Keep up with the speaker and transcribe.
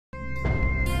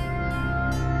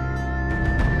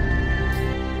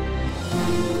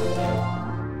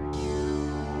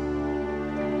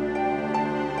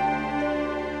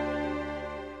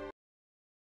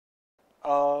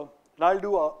Now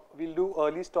we'll do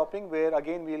early stopping, where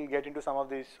again we'll get into some of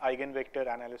this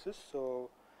eigenvector analysis. So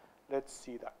let's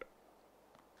see that.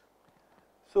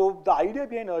 So the idea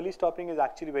behind early stopping is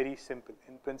actually very simple.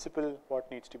 In principle, what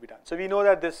needs to be done. So we know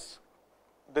that this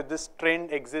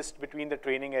trend exists between the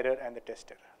training error and the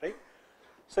test error, right?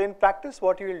 So in practice,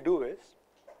 what you will do is,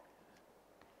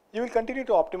 you will continue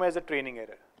to optimize the training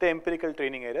error, the empirical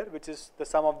training error, which is the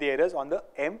sum of the errors on the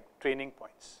m training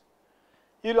points.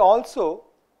 You will also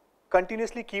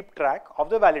continuously keep track of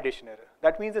the validation error.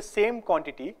 That means the same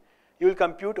quantity you will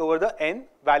compute over the n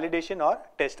validation or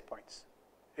test points.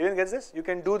 Everyone gets this? You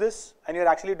can do this, and you are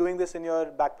actually doing this in your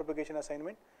backpropagation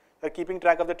assignment. You are keeping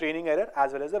track of the training error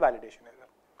as well as the validation error,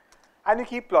 and you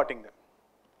keep plotting them,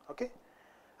 okay?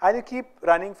 And you keep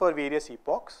running for various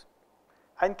epochs,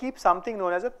 and keep something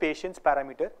known as a patience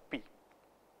parameter P,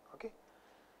 okay?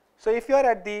 So if you are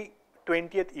at the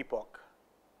 20th epoch,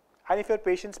 and if your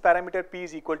patience parameter P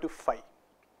is equal to 5,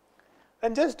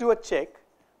 then just do a check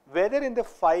whether in the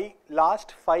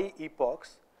last 5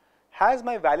 epochs, has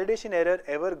my validation error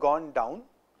ever gone down,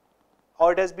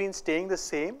 or it has been staying the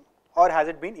same, or has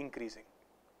it been increasing,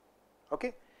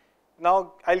 okay?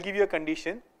 Now I'll give you a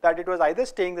condition that it was either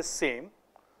staying the same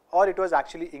or it was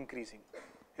actually increasing.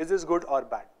 Is this good or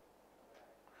bad?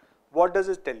 What does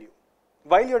it tell you?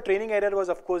 While your training error was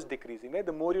of course decreasing, right?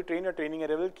 The more you train, your training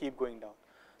error will keep going down.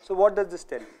 So what does this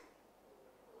tell you?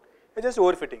 You're just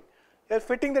overfitting. You're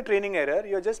fitting the training error,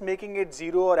 you're just making it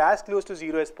 0 or as close to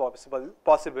 0 as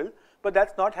possible, but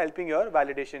that's not helping your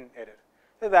validation error.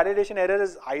 The validation error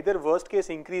is either worst case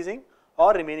increasing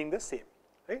or remaining the same,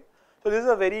 right? So this is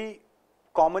a very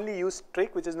commonly used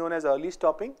trick which is known as early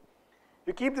stopping.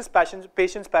 You keep this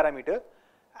patience parameter,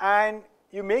 and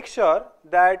you make sure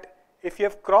that if you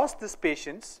have crossed this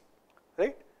patience,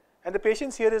 right, and the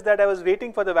patience here is that I was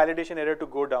waiting for the validation error to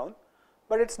go down,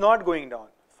 but it's not going down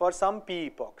for some p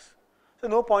epochs. So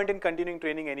no point in continuing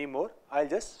training anymore, I'll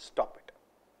just stop it.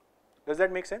 Does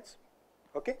that make sense?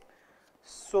 Okay.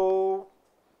 So,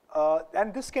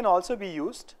 and this can also be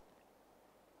used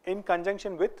in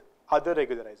conjunction with other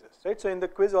regularizers, right? So in the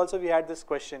quiz also we had this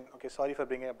question, okay, sorry for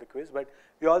bringing up the quiz, but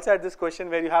we also had this question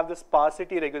where you have the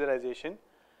sparsity regularization,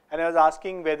 and I was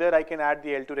asking whether I can add the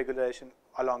L2 regularization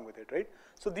along with it, right?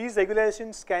 So these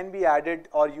regularizations can be added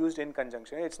or used in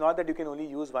conjunction. It's not that you can only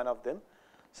use one of them.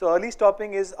 So early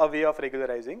stopping is a way of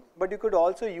regularizing, but you could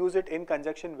also use it in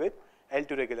conjunction with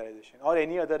L2 regularization or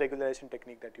any other regularization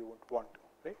technique that you would want to,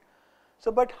 right?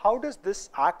 So, but how does this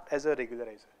act as a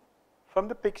regularizer? From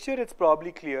the picture, it's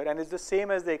probably clear, and it's the same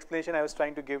as the explanation I was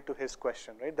trying to give to his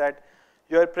question, right? That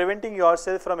you are preventing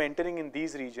yourself from entering in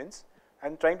these regions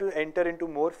and trying to enter into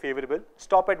more favorable,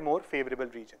 stop at more favorable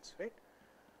regions, right?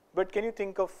 But can you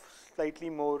think of slightly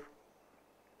more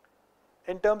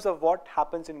in terms of what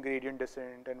happens in gradient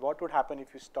descent and what would happen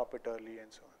if you stop it early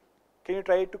and so on? Can you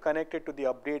try to connect it to the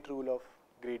update rule of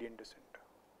gradient descent?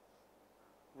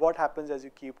 What happens as you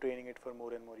keep training it for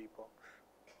more and more epochs?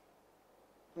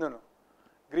 No.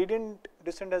 Gradient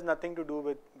descent has nothing to do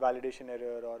with validation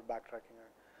error or backtracking.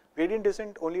 Gradient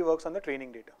descent only works on the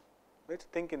training data. Let's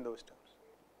think in those terms.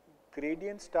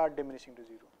 Gradients start diminishing to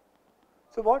 0.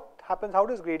 So what happens? How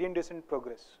does gradient descent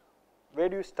progress? Where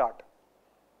do you start?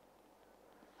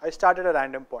 I start at a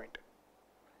random point.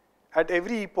 At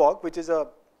every epoch, which is a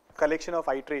collection of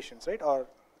iterations, right, or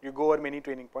you go over many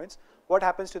training points, what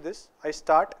happens to this? I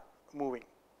start moving,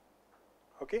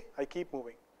 okay, I keep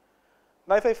moving.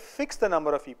 Now if I fix the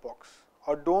number of epochs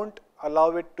or don't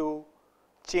allow it to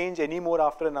change anymore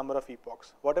after a number of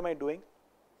epochs, what am I doing?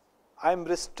 I am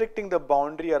restricting the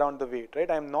boundary around the weight,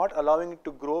 right? I am not allowing it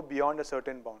to grow beyond a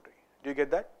certain boundary. Do you get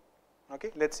that?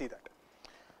 Okay, let's see that.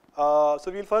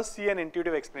 So we'll first see an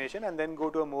intuitive explanation and then go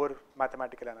to a more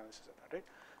mathematical analysis of that, right?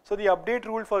 So the update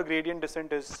rule for gradient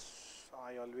descent is,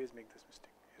 I always make this mistake.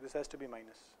 This has to be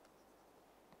minus.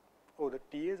 Oh, the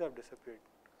TAs have disappeared.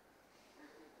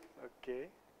 Okay.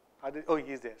 Oh,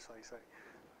 he's there. Sorry.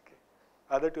 Okay.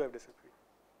 Other two have disappeared.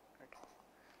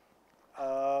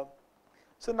 Okay.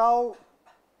 So now,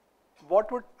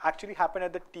 what would actually happen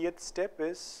at the Tth step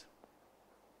is,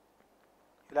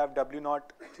 you'll have W0,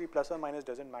 actually plus or minus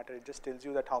doesn't matter, it just tells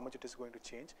you that how much it is going to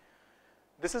change.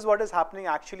 This is what is happening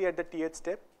actually at the Tth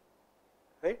step,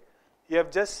 right? You have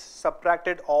just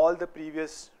subtracted all the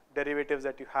previous derivatives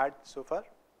that you had so far,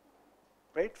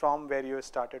 right, from where you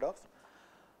started off.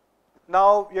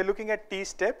 Now you're looking at T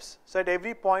steps, so at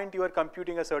every point you are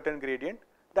computing a certain gradient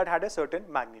that had a certain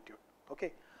magnitude,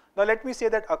 okay. Now let me say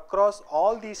that across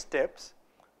all these steps,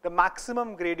 the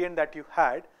maximum gradient that you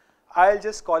had, I'll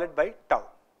just call it by tau,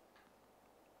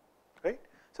 right.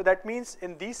 So that means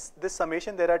in this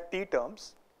summation there are T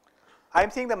terms. I'm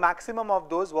saying the maximum of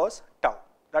those was tau.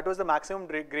 That was the maximum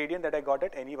gradient that I got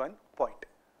at any one point.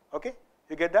 Okay,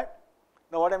 you get that?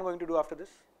 Now what I'm going to do after this?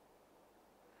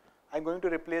 I'm going to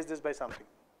replace this by something.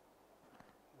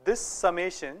 This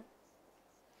summation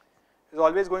is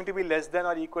always going to be less than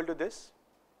or equal to this,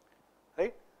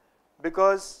 right?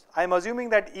 Because I'm assuming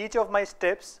that each of my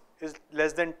steps is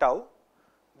less than tau.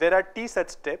 There are t such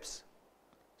steps,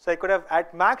 so I could have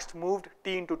at max moved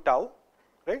t into tau,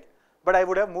 right? But I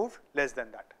would have moved less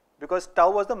than that because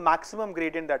tau was the maximum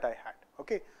gradient that I had.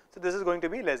 Okay, so this is going to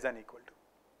be less than equal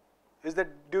to. Is that,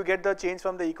 do you get the change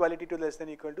from the equality to less than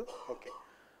equal to? Okay.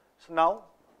 So now,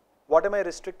 what am I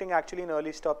restricting actually in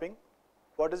early stopping?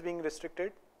 What is being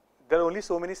restricted? There are only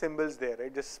so many symbols there,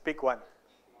 right? Just pick one.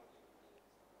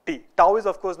 T. Tau is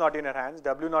of course not in your hands.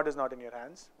 W naught is not in your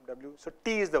hands. W. So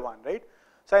T is the one, right?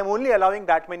 So I'm only allowing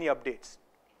that many updates.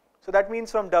 So that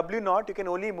means from W naught you can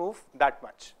only move that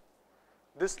much.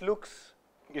 This looks,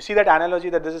 you see that analogy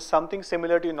that this is something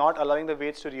similar to not allowing the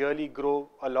weights to really grow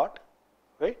a lot,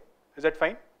 right? Is that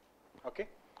fine? Okay.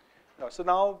 No, so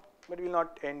now, but we will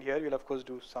not end here. We'll of course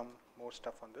do some more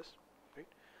stuff on this, right?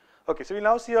 Okay, so we'll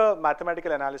now see a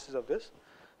mathematical analysis of this.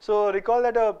 So recall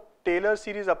that a Taylor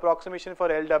series approximation for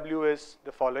LW is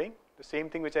the following, the same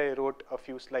thing which I wrote a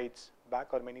few slides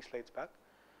back or many slides back.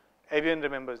 Everyone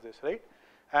remembers this, right?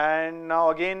 And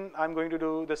now again, I'm going to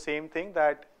do the same thing,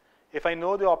 that if I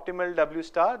know the optimal W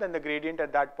star, then the gradient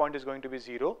at that point is going to be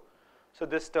 0. So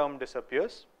this term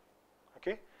disappears,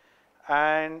 okay?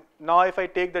 And now if I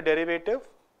take the derivative,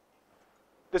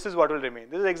 this is what will remain.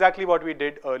 This is exactly what we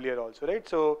did earlier also, right?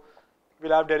 So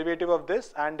we'll have derivative of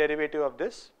this and derivative of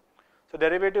this. So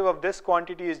derivative of this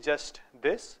quantity is just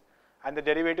this, and the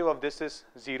derivative of this is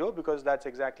 0 because that's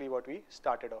exactly what we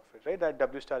started off with, right? That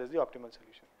W star is the optimal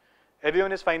solution.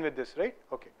 Everyone is fine with this, right?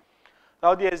 Okay.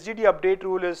 Now the SGD update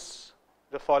rule is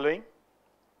the following,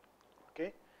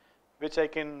 okay, which I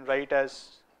can write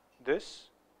as this.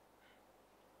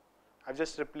 I've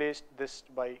just replaced this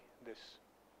by this,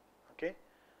 okay.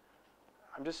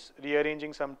 I'm just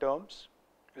rearranging some terms.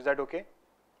 Is that okay?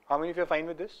 How many of you are fine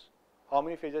with this? How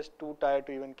many of you are just too tired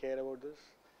to even care about this?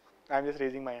 I'm just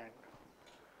raising my hand.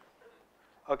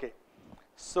 Okay,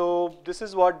 so this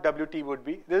is what WT would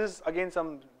be. This is again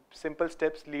some simple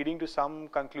steps leading to some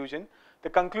conclusion. The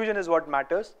conclusion is what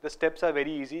matters. The steps are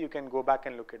very easy. You can go back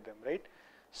and look at them, right?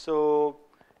 So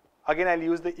again, I'll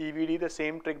use the EVD, the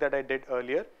same trick that I did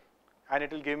earlier, and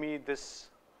it will give me this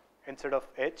instead of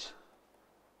H.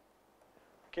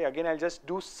 Okay, again, I'll just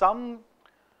do some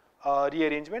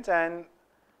rearrangements, and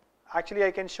actually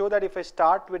I can show that if I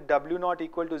start with W naught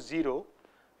equal to 0,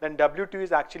 then W2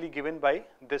 is actually given by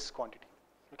this quantity.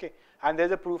 Okay, and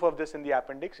there's a proof of this in the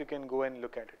appendix. You can go and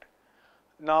look at it.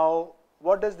 Now,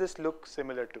 what does this look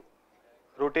similar to?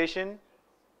 Rotation,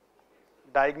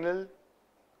 diagonal,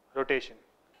 rotation.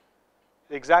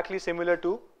 Exactly similar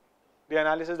to the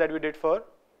analysis that we did for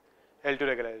L2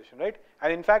 regularization, right?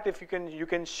 And in fact, if you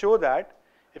can show that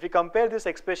if you compare this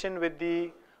expression with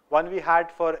the one we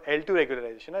had for L2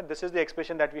 regularization, right? This is the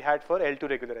expression that we had for L2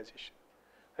 regularization,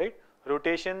 right?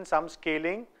 Rotation, some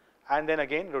scaling, and then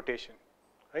again rotation,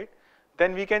 right?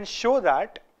 Then we can show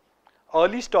that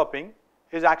early stopping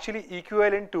is actually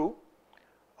equivalent to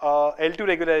L2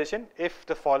 regularization if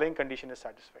the following condition is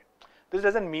satisfied. This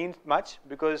doesn't mean much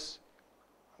because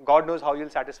God knows how you'll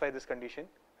satisfy this condition,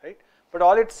 right? But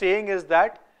all it's saying is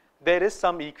that there is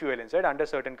some equivalence, right, under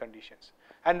certain conditions.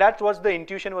 And that's what the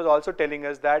intuition was also telling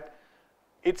us, that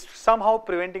it's somehow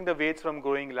preventing the weights from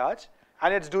growing large,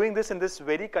 and it's doing this in this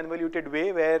very convoluted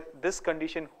way where this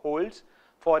condition holds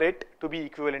for it to be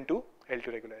equivalent to L2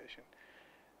 regularization.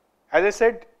 As I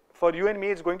said, for you and me,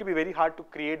 it's going to be very hard to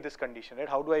create this condition, right?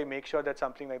 How do I make sure that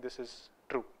something like this is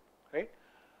true, right?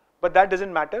 But that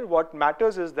doesn't matter. What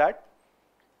matters is that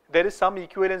there is some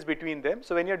equivalence between them.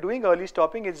 So when you're doing early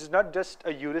stopping, it's not just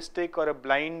a heuristic or a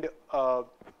blind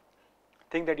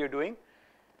thing that you're doing.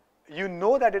 You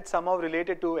know that it's somehow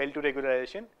related to L2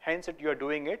 regularization, hence you're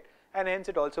doing it, and hence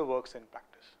it also works in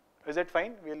practice. Is that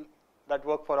fine? Will that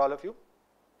work for all of you?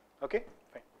 Okay,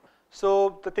 fine.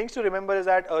 So the things to remember is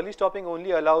that early stopping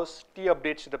only allows T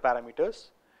updates to the parameters.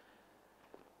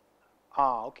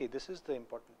 Okay, this is the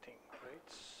important thing, right?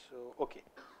 So, okay.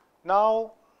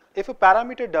 Now, if a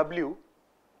parameter W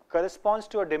corresponds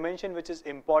to a dimension which is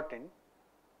important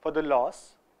for the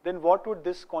loss, then what would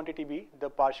this quantity be, the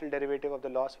partial derivative of the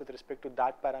loss with respect to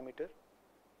that parameter?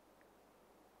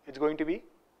 It's going to be,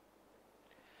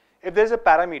 if there is a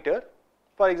parameter,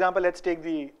 for example, let's take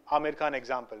the Amir Khan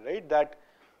example, right? That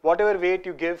whatever weight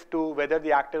you give to whether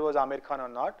the actor was Amir Khan or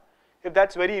not, if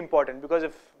that's very important, because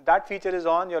if that feature is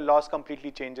on, your loss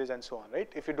completely changes and so on,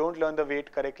 right? If you don't learn the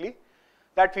weight correctly,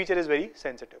 that feature is very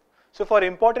sensitive. So for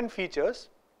important features,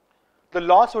 the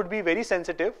loss would be very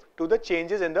sensitive to the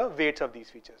changes in the weights of these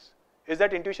features. Is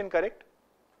that intuition correct?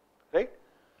 Right?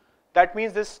 That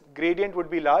means this gradient would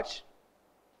be large,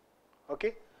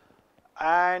 okay?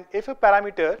 And if a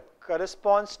parameter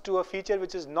corresponds to a feature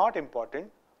which is not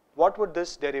important, what would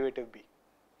this derivative be?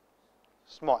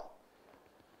 Small.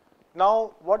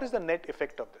 Now, what is the net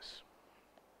effect of this?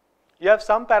 You have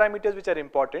some parameters which are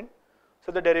important,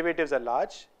 so the derivatives are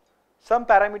large. Some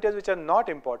parameters which are not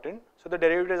important, so the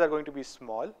derivatives are going to be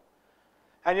small.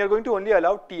 And you are going to only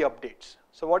allow t updates.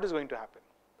 So what is going to happen?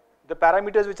 The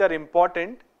parameters which are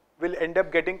important will end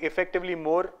up getting effectively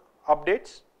more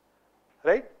updates,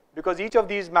 right? Because each of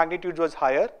these magnitudes was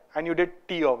higher and you did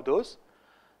t of those.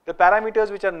 The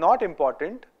parameters which are not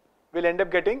important will end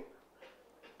up getting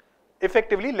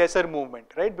effectively lesser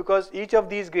movement, right? Because each of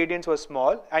these gradients was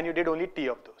small and you did only t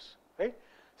of those, right?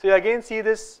 So you again see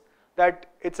this, that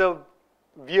it's a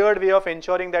weird way of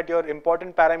ensuring that your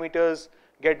important parameters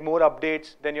get more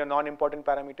updates than your non-important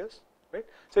parameters, right?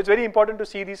 So it's very important to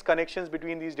see these connections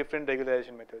between these different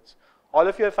regularization methods. All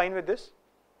of you are fine with this?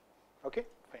 Okay,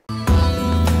 fine.